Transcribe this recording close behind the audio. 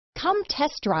Come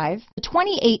test drive the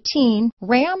 2018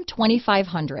 Ram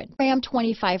 2500. Ram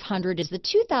 2500 is the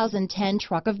 2010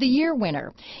 Truck of the Year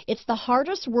winner. It's the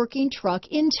hardest working truck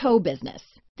in tow business.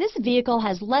 This vehicle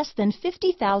has less than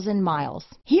 50,000 miles.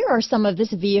 Here are some of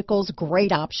this vehicle's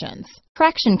great options: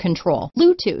 traction control,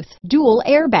 Bluetooth, dual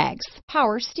airbags,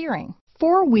 power steering,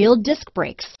 four-wheel disc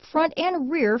brakes, front and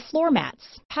rear floor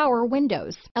mats, power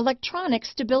windows, electronic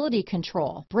stability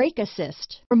control, brake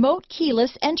assist, remote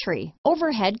keyless entry,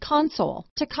 overhead console,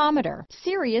 tachometer,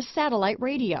 Sirius satellite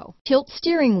radio, tilt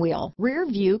steering wheel, rear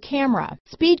view camera,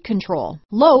 speed control,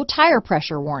 low tire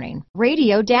pressure warning,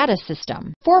 radio data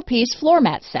system, four-piece floor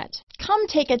mat set. Come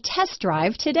take a test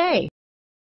drive today.